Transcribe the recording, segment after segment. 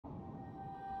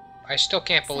I still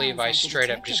can't believe I Sounds like the straight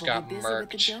up detective just will got be busy with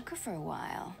the murked. Joker for a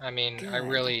while. I mean, Good. I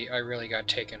really got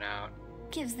taken out.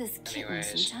 Gives this kitten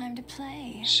Anyways, some time to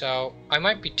play. so I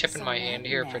might be tipping So my hand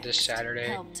here for this next, Saturday,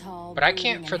 help tall, but I brooding,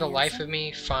 can't for and the life handsome? of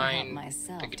me Or help find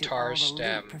myself the do guitar all the loot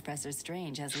stem Professor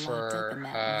Strange has locked up for in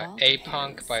that vault of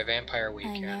A-Punk his. by Vampire I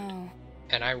Weekend. know.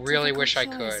 And I really Difficult wish I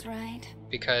choice, could, right?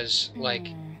 because like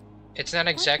it's not What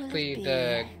will exactly it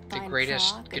the be? Find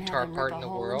greatest Proc and guitar have him part rip in a the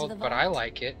hole into world, the but I vault?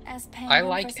 like it. Ask I Penguin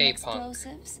like for some A-Punk.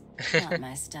 explosives? Not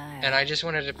my style. And I just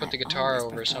wanted to put the guitar always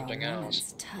over prefer a something else.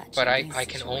 woman's touch But in I these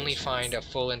can only situations. find a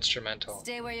full instrumental.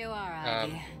 Stay where you are,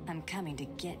 Ivy. I'm coming to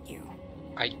get you.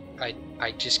 I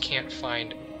just can't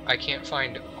find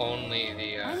only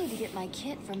the I need to get my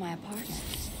kit from my apartment.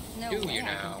 No do way you I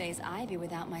now? can face Ivy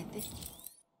without my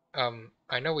thing.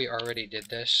 I know we already did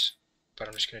this, but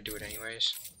I'm just gonna do it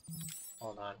anyways.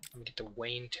 Hold on. Let me get the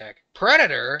Wayne Tech.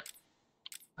 Predator?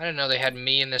 I didn't know they had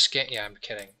me in this game. Yeah, I'm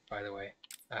kidding, by the way.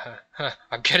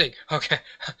 I'm kidding. Okay.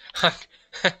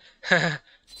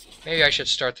 Maybe I should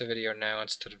start the video now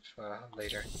instead of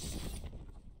later.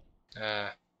 I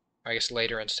guess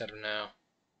later instead of now.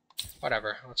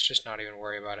 Whatever. Let's just not even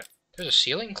worry about it. There's a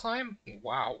ceiling climb?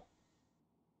 Wow.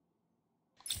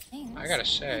 I gotta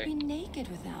say. I'd be naked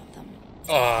without them.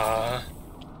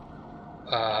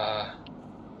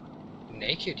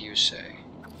 Naked, you say?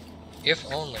 If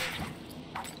only.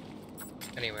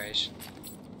 Anyways.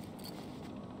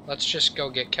 Let's just go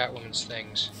get Catwoman's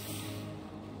things.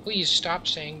 Please stop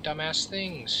saying dumbass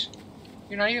things.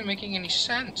 You're not even making any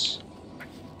sense.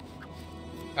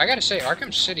 I gotta say,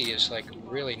 Arkham City is, like,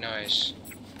 really nice.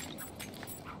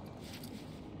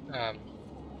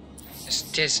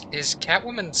 Is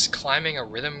Catwoman's climbing a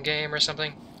rhythm game or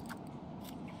something?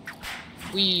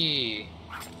 Whee!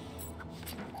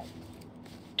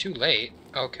 Too late?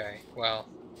 Okay, well.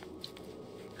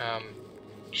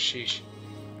 Sheesh.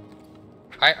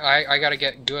 I gotta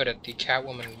get good at the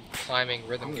Catwoman climbing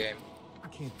rhythm game. I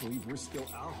can't believe we're still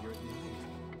out here at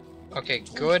night. Okay,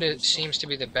 good it seems to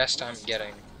be the best I'm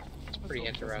getting. It's pretty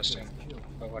interesting,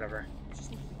 but whatever.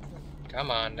 Come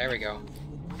on, there we go.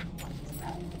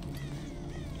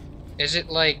 Is it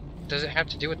like, does it have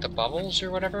to do with the bubbles or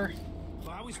whatever?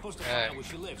 Well, how are we supposed to find out where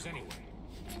she lives anyway?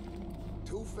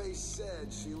 Two-Face said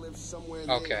she lives somewhere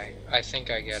near Okay, I think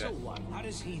I get So it. what? How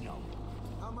does he know?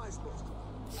 How am I supposed to?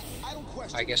 I don't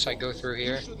question. I guess I go through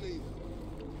here. You shouldn't either.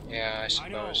 Yeah, I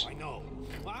suppose. I know.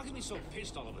 Well, how can you be so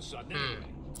pissed all of a sudden anyway?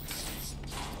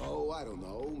 Oh, I don't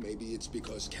know. Maybe it's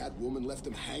because Catwoman left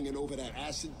him hanging over that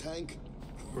acid tank.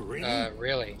 Really?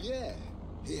 Really? Yeah,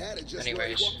 he had it just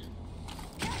Anyways. where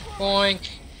he Boink!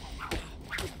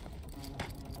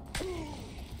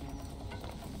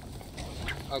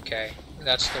 Okay,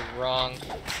 that's the wrong...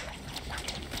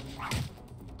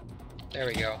 There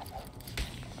we go.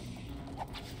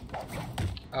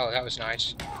 Oh, that was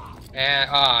nice. And,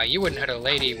 you wouldn't hit a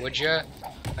lady, would you?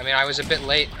 I mean, I was a bit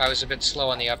late. I was a bit slow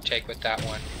on the uptake with that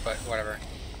one, but whatever.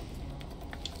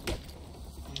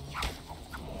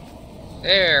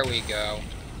 There we go.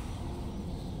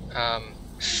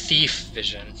 Thief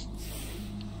vision.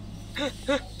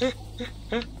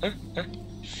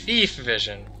 Thief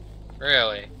vision.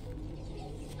 Really?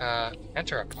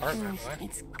 Enter apartment, what?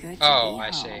 It's good to Oh, be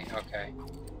I see. home. Okay.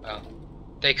 Well,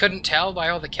 they couldn't tell by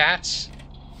all the cats?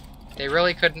 They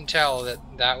really couldn't tell that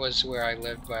that was where I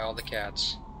lived by all the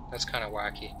cats. That's kind of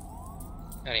wacky.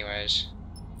 Anyways.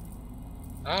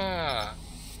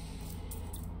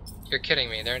 You're kidding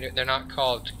me. They're not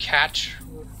called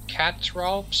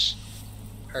catralps?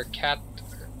 Or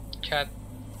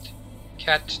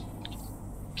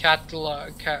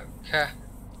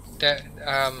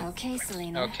Okay,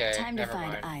 Selena. okay, Time to never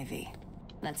find mind. Ivy.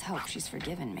 Let's hope she's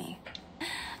forgiven me.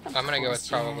 Of I'm gonna go with course,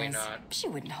 probably yes. not. She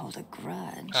wouldn't hold a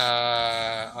grudge.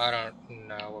 I don't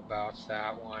know about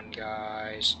that one,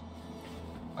 guys.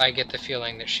 I get the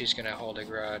feeling that she's gonna hold a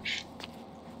grudge.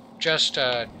 Just,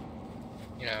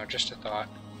 you know, just a thought.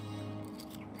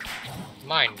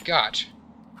 Mein Gott.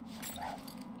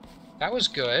 That was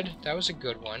good. That was a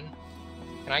good one.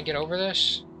 Can I get over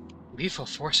this? Lethal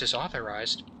force is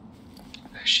authorized.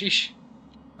 Sheesh.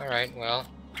 Alright, well.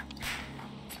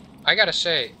 I gotta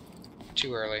say,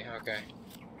 too early, okay.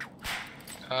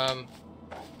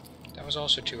 That was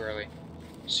also too early.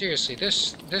 Seriously,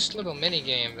 this little mini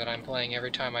game that I'm playing every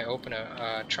time I open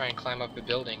a try and climb up a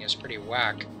building is pretty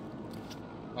whack.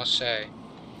 Must say.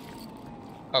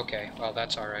 Okay, well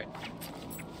that's alright.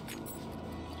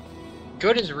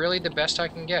 Good is really the best I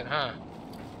can get, huh?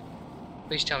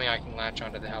 Please tell me I can latch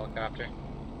onto the helicopter.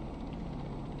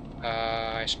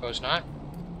 I suppose not.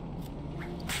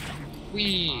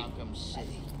 Whee! Arkham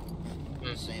City.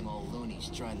 Same old loony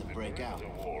He's trying to break out.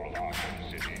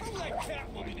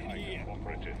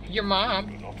 Your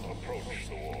mom.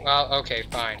 Well, okay,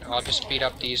 fine. I'll just beat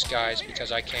up these guys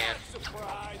because I can.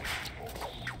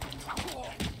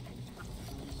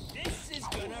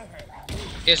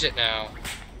 Is it now?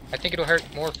 I think it'll hurt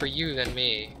more for you than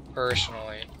me,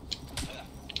 personally.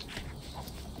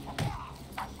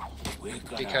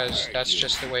 Because that's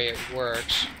just the way it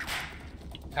works.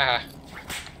 Ah.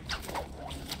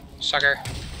 Sucker.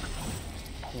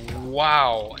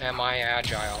 Wow, am I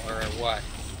agile, or what?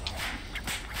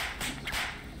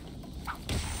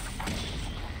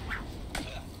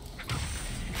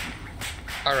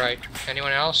 Alright,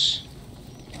 anyone else?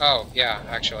 Oh, yeah,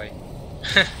 actually.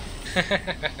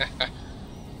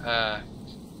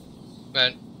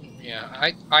 But,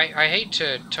 yeah, I hate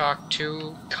to talk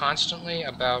too constantly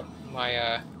about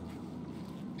my,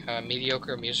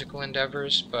 mediocre musical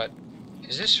endeavors, but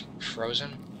is this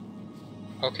Frozen?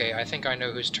 Okay, I think I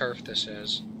know whose turf this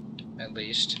is, at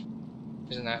least.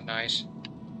 Isn't that nice?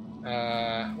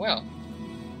 Well,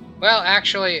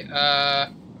 actually,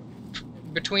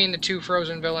 between the two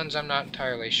Frozen villains, I'm not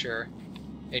entirely sure.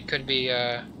 It could be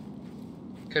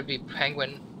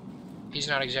Penguin. He's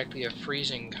not exactly a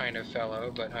freezing kind of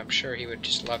fellow, but I'm sure he would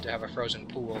just love to have a frozen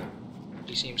pool.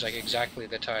 He seems like exactly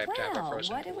the type to have a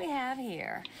frozen what pool. do we have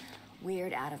here?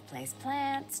 Weird out-of-place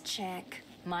plants, check.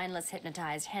 Mindless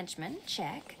hypnotized henchmen,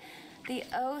 check. The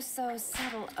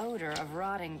oh-so-subtle odor of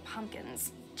rotting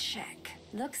pumpkins, check.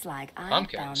 Looks like I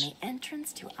found the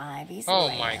entrance to Ivy's lair. Oh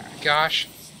my gosh.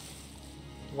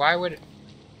 Why would...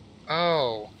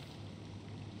 Oh.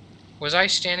 Was I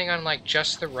standing on, like,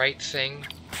 just the right thing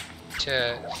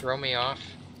to throw me off?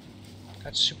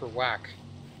 That's super whack.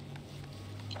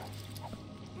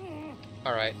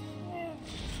 Alright.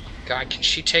 God, can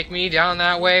she take me down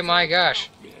that way? My gosh.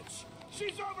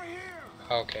 She's over here.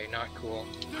 Okay, not cool.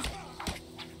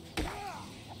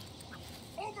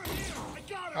 Over here. I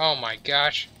got her. Oh my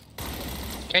gosh.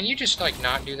 Can you just, like,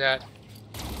 not do that?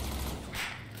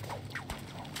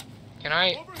 Can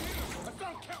I... Over here. I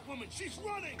found Catwoman. She's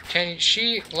running. Can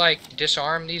she, like,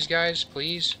 disarm these guys,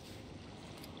 please?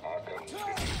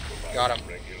 Got him.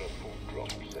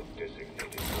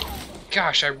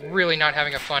 Gosh, I'm really not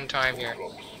having a fun time here.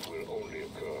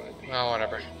 Oh,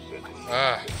 whatever.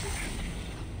 Ugh.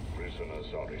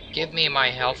 Give me my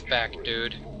health back,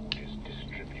 dude.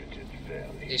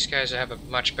 These guys have a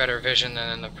much better vision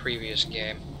than in the previous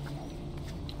game.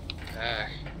 Ugh.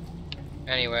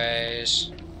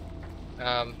 Anyways.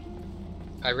 I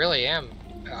really am.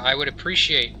 I would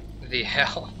appreciate the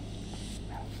hell.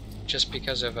 Just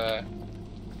because of, I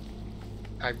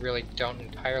really don't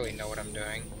entirely know what I'm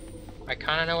doing. I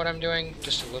kind of know what I'm doing,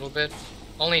 just a little bit.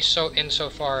 Only so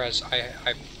insofar as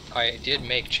I did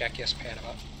make Check Yes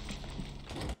Panama.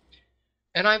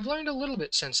 And I've learned a little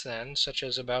bit since then, such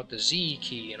as about the Z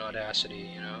key in Audacity,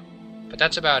 you know. But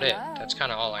that's about it. That's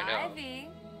kind of all I know. Ivy,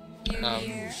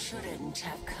 you shouldn't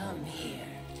have come here.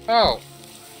 Oh.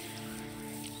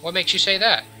 What makes you say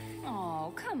that?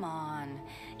 Oh, come on.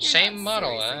 You're Same not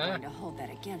model, seriously huh? going to hold that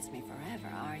against me forever,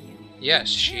 are you? Yes,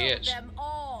 she is. Them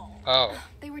all. Oh.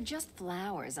 They were just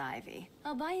flowers, Ivy.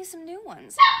 I'll buy you some new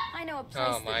ones. I know a place.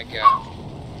 Oh my god.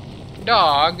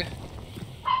 Dog.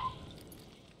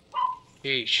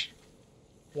 Yeesh.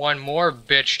 One more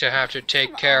bitch to have to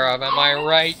take care of, am I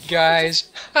right,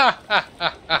 guys? Oh,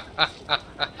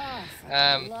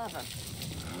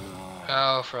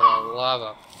 for the love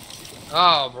of...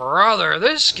 Oh, brother,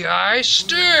 this guy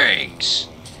stinks!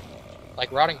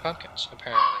 Like rotting pumpkins,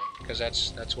 apparently. Because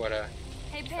that's what,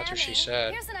 Hey, that's what she Pammy,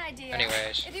 said. here's an idea.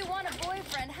 Anyways. If you want a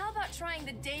boyfriend, how about trying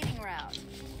the dating route?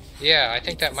 Yeah, I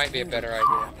think that might be a better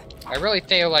idea. I really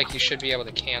feel like you should be able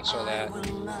to cancel that.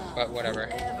 But whatever.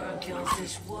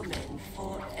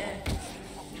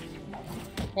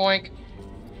 Boink.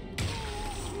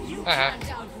 You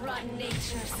can't outrun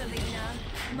nature, Selena.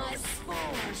 My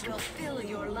spores will fill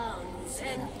your lungs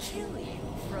and kill you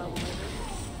from within.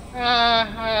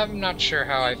 I'm not sure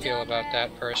how I feel about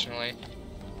that personally.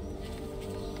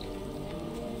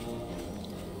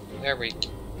 There we...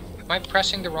 Am I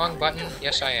pressing the wrong button?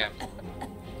 Yes, I am.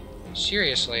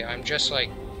 Seriously, I'm just like...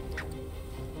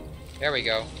 There we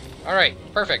go. Alright,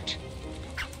 perfect.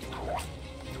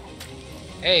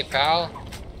 Hey, pal.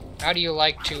 How do you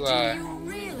like to, Do you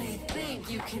really think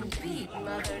you can beat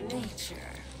Mother Nature?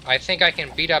 I think I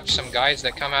can beat up some guys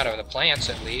that come out of the plants,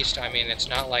 at least. I mean, it's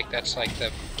not like that's like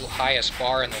the highest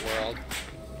bar in the world,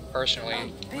 personally. A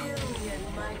billion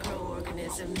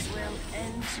microorganisms will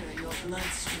enter your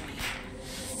bloodstream.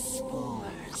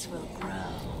 Spores will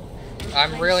grow.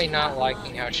 I'm really not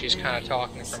liking how she's kind of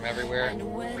talking from everywhere.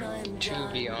 And when I'm to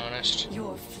be honest.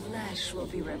 Your flesh will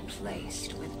be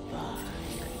replaced with bark.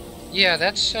 Yeah,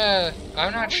 that's,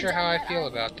 I'm not sure how I feel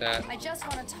about that. I just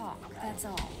want to talk, that's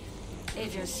all.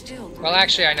 If you're still Well,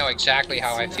 actually, I know exactly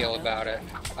how I feel about it.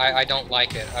 I don't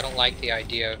like it. I don't like the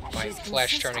idea of my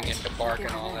flesh turning into bark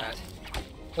and all that.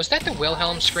 Was that the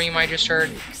Wilhelm scream I just heard?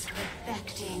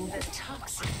 affecting the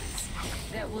toxins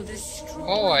that will destroy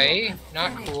Oi, your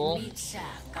not pathetic cool. meat sack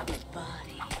of a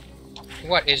body.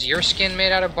 What, is your skin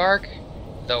made out of bark?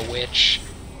 The witch.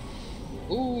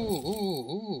 Ooh,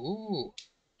 ooh, ooh, ooh.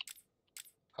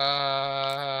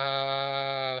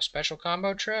 Special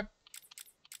combo trip?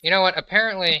 You know what,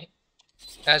 apparently,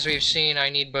 as we've seen, I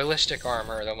need ballistic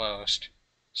armor the most.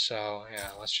 So, yeah,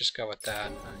 let's just go with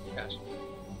that, I guess.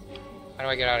 How do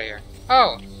I get out of here?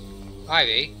 Oh!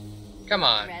 Ivy. Come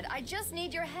on. Red, I just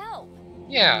need your help.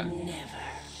 Yeah. Never.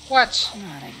 What?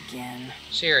 Not again.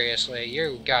 Seriously,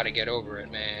 you gotta get over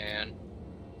it, man.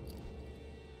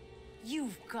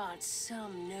 You've got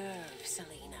some nerve,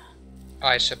 Selena.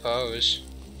 I suppose.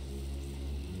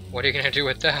 What are you gonna do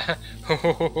with that?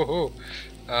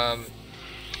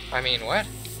 I mean, what?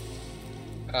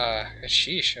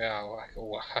 Sheesh.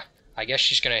 I guess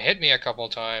she's gonna hit me a couple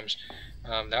times.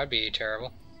 That'd be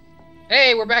terrible.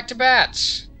 Hey, we're back to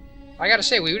bats! I gotta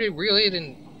say, we really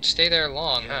didn't stay there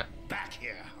long, huh? Back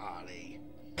here, Harley.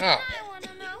 Oh, I want to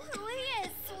know who he is,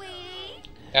 sweetie.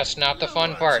 that's not the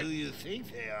fun What part. do you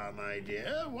think they are, my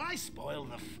dear? Why spoil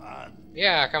the fun?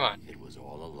 Yeah, come on. It was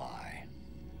all a lie.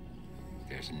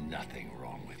 There's nothing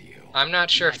wrong with you. I'm not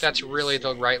sure if that's really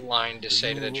the right line to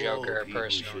say to the You all Joker, people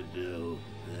personally. should know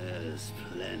there's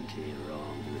plenty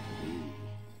wrong with me.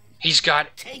 He's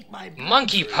got Take my blood,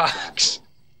 monkeypox!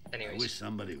 I Anyways. wish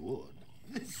somebody would.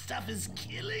 This stuff is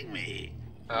killing me.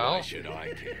 Oh? Why should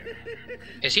I care?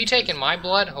 Is he taking my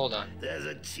blood? Hold on. There's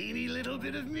a teeny little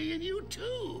bit of me in you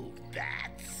too.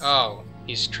 Bats. Oh,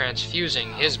 he's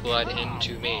transfusing his blood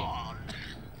into me. On.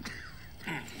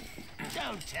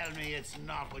 Don't tell me it's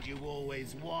not what you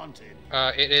always wanted.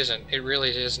 It isn't. It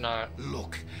really is not.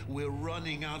 Look, we're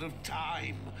running out of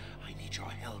time. I need your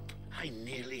help. I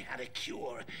nearly had a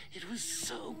cure. It was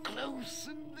so close,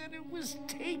 and then it was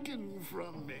taken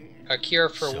from me. A cure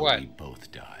for So what? we both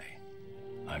die.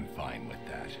 I'm fine with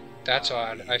that. That's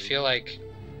odd. I feel like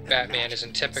Batman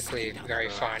isn't typically very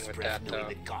fine with that, though.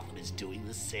 That Gotham is doing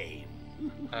the same.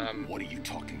 What are you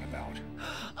talking about?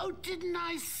 Oh, didn't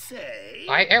I say?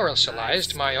 I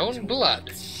aerosolized my own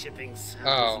blood. Shipping samples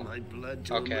Oh, of my blood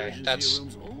to okay, emergency that's-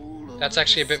 rooms all over That's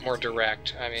actually a the bit more city.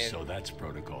 direct. I mean, So that's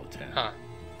Protocol 10. huh.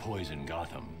 Poison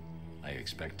Gotham. I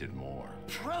expected more.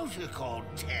 Protocol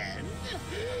 10?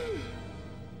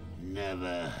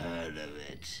 Never heard of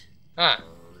it. Huh.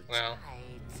 Well.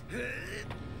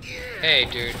 Hey,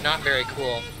 dude, not very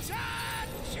cool.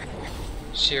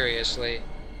 Seriously.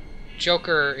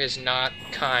 Joker is not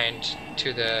kind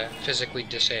to the physically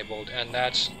disabled, and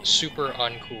that's super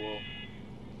uncool.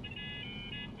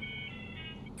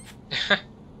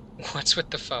 What's with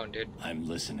the phone, dude? I'm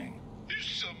listening. Is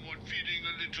someone feeling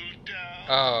a little down?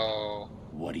 Oh.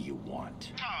 What do you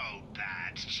want? Oh,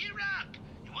 Bat, cheer up.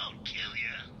 It won't kill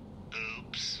you.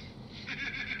 Oops.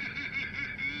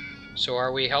 So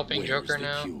are we helping Where's Joker the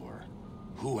now? cure?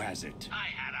 Who has it? I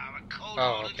had our cold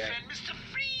Oh, okay. friend Mr.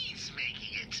 Freeze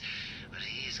making it, but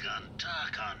he's gone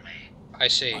dark on me. I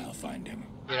see. I'll find him.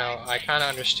 You know, I kind of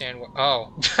understand what...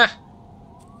 Oh.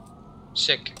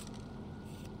 Sick.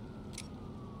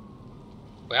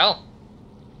 Well.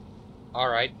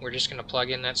 Alright, we're just gonna plug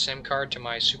in that SIM card to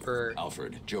my super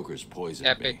Alfred, Joker's poisoned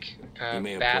epic me. He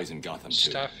may have bat poisoned Gotham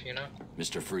stuff, too. you know?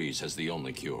 Mr. Freeze has the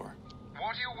only cure.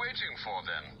 What are you waiting for,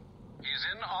 then? He's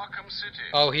in Arkham City.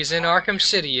 Oh, he's in Arkham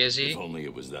City, is he? If only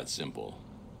it was that simple.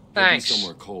 Thanks. He'll be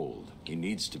somewhere cold. He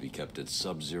needs to be kept at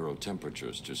sub-zero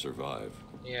temperatures to survive.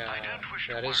 Yeah, I don't wish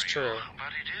to that worry is true. you,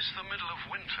 but it is the middle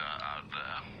of winter out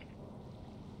there.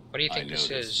 What do you think I this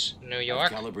noticed. is? New I've York?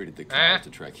 calibrated the Huh? cloud to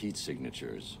track heat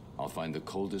signatures. I'll find the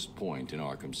coldest point in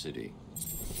Arkham City.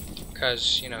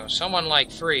 Because, you know, someone like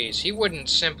Freeze, he wouldn't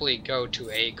simply go to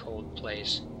a cold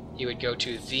place. He would go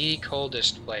to the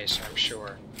coldest place, I'm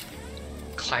sure.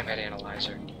 Climate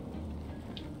analyzer.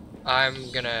 I'm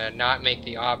gonna not make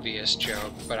the obvious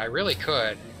joke, but I really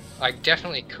could. I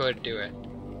definitely could do it.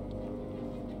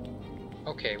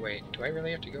 Okay, wait, do I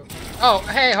really have to go? Oh,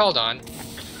 hey, hold on.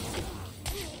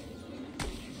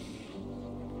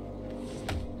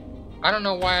 I don't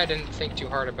know why I didn't think too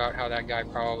hard about how that guy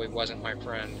probably wasn't my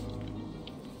friend.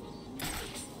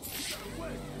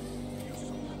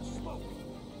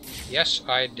 Yes,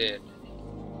 I did.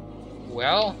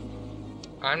 Well,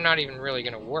 I'm not even really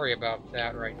gonna worry about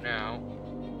that right now.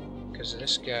 Because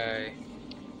this guy...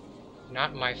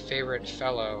 Not my favorite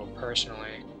fellow,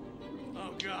 personally.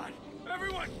 Oh God!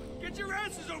 Everyone, get your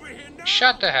asses over here now!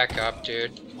 Shut the heck up,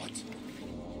 dude. What?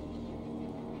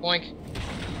 Boink.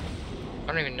 I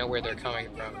don't even know where they're coming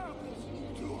from.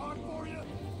 Too hot for you?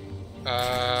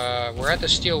 We're at the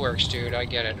steelworks, dude. I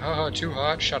get it. Oh, too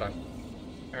hot? Shut up.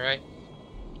 Alright.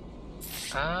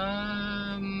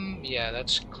 Yeah,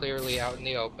 that's clearly out in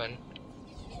the open.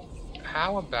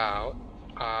 How about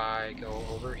I go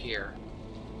over here?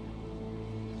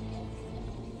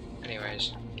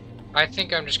 Anyways, I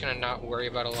think I'm just gonna not worry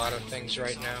about a lot of things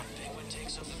right now.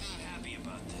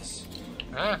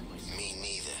 Huh? Me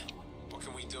neither. What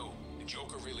can we do? The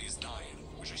Joker really is dying,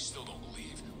 which I still don't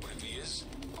believe. But if he is,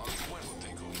 Harley Quinn will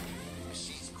take over.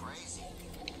 She's crazy.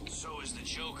 So is the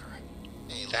Joker.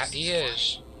 Hey, That he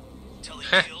is. Till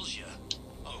he kills you.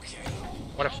 Okay.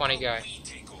 What a funny guy. We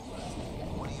take over.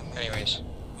 What do you mean? Anyways.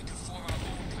 We could form our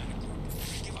own kind of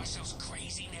group. Give ourselves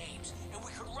crazy names, and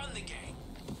we could run the gang.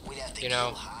 We'd have to You kill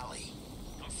know. Holly.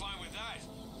 I'm fine with that.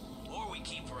 Or we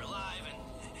keep her alive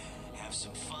and have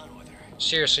some fun with her.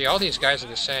 Seriously, all these guys are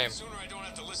the same. The sooner I don't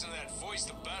have to listen to that voice,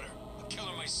 the better. I'll kill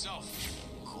her myself.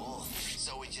 Cool.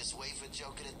 So we just wait for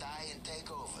Joker to die and take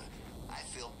over. I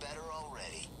feel better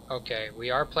already. Okay, we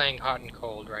are playing hot and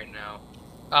cold right now.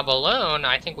 A balloon?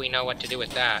 I think we know what to do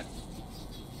with that.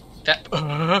 That...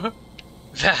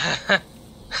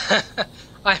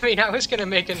 I mean, I was gonna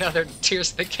make another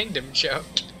Tears of the Kingdom joke.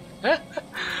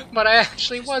 But I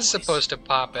actually was supposed to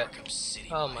pop it.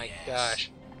 Oh my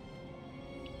gosh.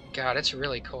 God, it's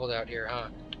really cold out here, huh?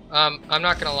 I'm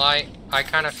not gonna lie, I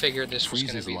kind of figured this was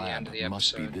gonna Freeze's be the land end of the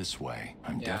must be episode. this way.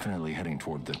 I'm Yeah. definitely heading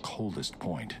toward the coldest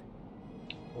point.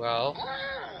 Well,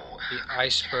 the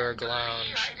Iceberg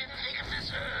Lounge. I didn't think of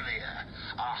this earlier.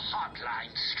 A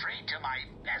hotline straight to my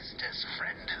bestest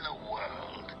friend in the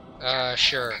world.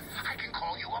 Sure. I can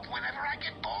call you up whenever I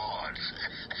get bored.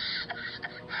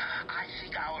 I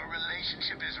think our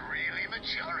relationship is really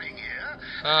maturing here.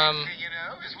 The next thing you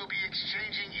know is we'll be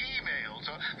exchanging emails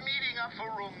or meeting up for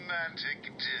romantic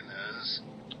dinners.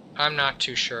 I'm not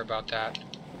too sure about that.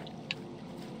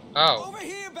 Oh. Over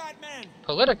here, Batman!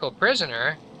 Political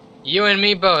prisoner? You and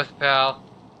me both, pal.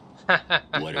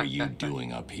 What are you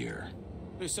doing up here?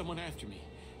 There's someone after me.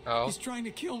 Oh? He's trying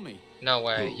to kill me. No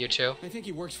way. You too? I think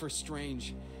he works for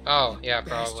Strange. Oh, yeah,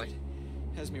 probably. Bastard.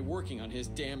 Has me working on his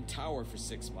damn tower for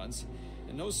 6 months.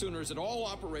 And no sooner is it all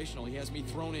operational, he has me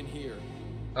thrown in here.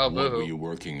 Oh, What were boo-hoo. you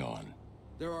working on?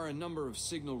 There are a number of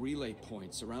signal relay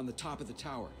points around the top of the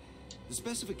tower. The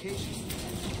specifications...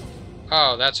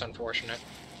 Oh, that's unfortunate.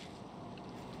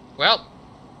 Well,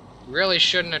 really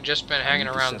shouldn't have just been hanging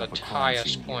I need to around set the up a crime highest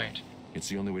scene here. point. It's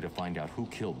the only way to find out who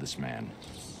killed this man.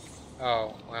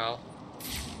 Oh, well.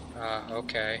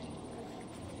 Okay.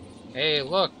 Hey,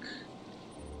 look.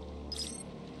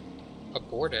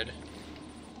 Aborted.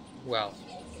 Well.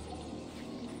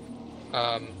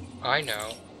 I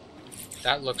know.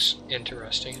 That looks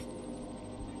interesting.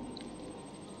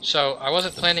 So, I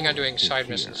wasn't planning on doing side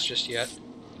missions just yet.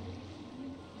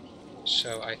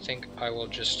 So, I think I will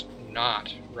just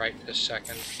not right this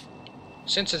second.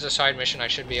 Since it's a side mission, I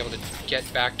should be able to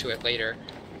get back to it later.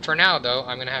 For now, though,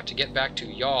 I'm gonna have to get back to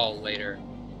y'all later,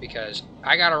 because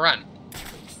I gotta run.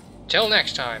 Till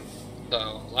next time,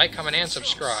 though, like, comment, and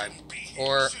subscribe,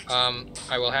 or,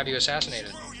 I will have you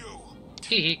assassinated.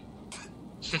 Hee hee.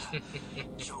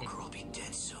 Joker will be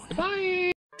dead soon.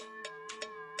 Goodbye!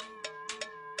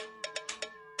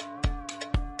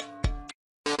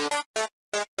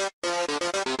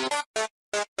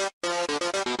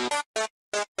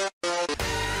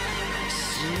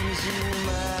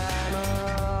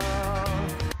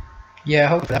 Yeah, I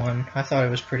hope that one. I thought it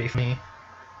was pretty funny.